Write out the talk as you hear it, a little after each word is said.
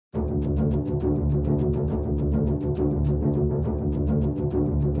New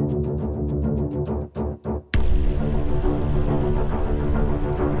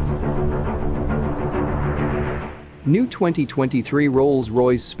 2023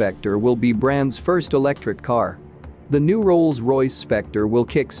 Rolls-Royce Spectre will be brand's first electric car. The new Rolls-Royce Spectre will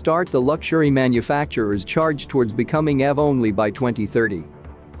kick-start the luxury manufacturer's charge towards becoming EV-only by 2030.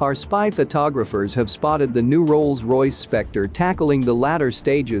 Our spy photographers have spotted the new Rolls-Royce Spectre tackling the latter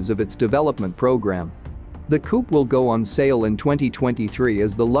stages of its development program. The coupe will go on sale in 2023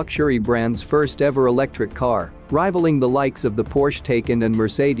 as the luxury brand's first-ever electric car, rivaling the likes of the Porsche Taycan and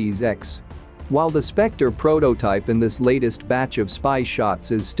Mercedes-Benz. While the Spectre prototype in this latest batch of spy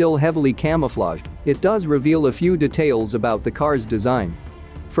shots is still heavily camouflaged, it does reveal a few details about the car's design.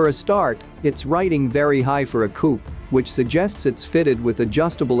 For a start, it's rating very high for a coupe, which suggests it's fitted with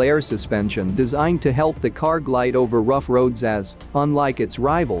adjustable air suspension designed to help the car glide over rough roads as, unlike its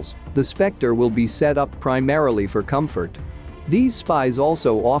rivals, the Spectre will be set up primarily for comfort. These spies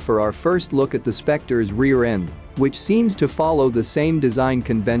also offer our first look at the Spectre's rear end, which seems to follow the same design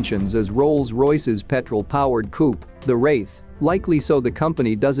conventions as Rolls-Royce's petrol-powered coupe, the Wraith, likely so the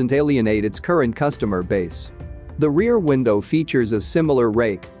company doesn't alienate its current customer base. The rear window features a similar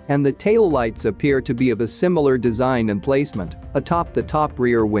rake, and the taillights appear to be of a similar design and placement atop the top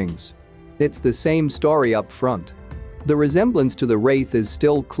rear wings. It's the same story up front. The resemblance to the Wraith is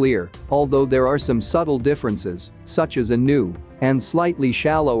still clear, although there are some subtle differences, such as a new and slightly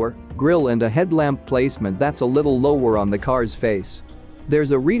shallower grille and a headlamp placement that's a little lower on the car's face.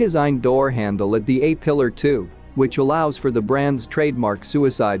 There's a redesigned door handle at the A-pillar too, which allows for the brand's trademark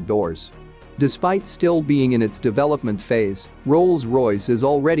suicide doors. Despite still being in its development phase, Rolls-Royce is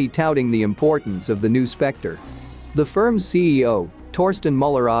already touting the importance of the new Spectre. The firm's CEO, Torsten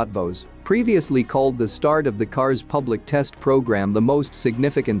Müller-Ötvös, previously called the start of the car's public test program the most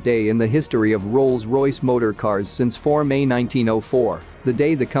significant day in the history of Rolls-Royce motor cars since 4 May 1904, the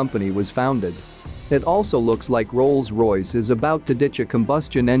day the company was founded. It also looks like Rolls-Royce is about to ditch a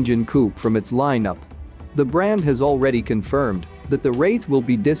combustion engine coupe from its lineup. The brand has already confirmed that the Wraith will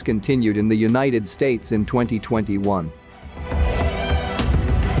be discontinued in the United States in 2021.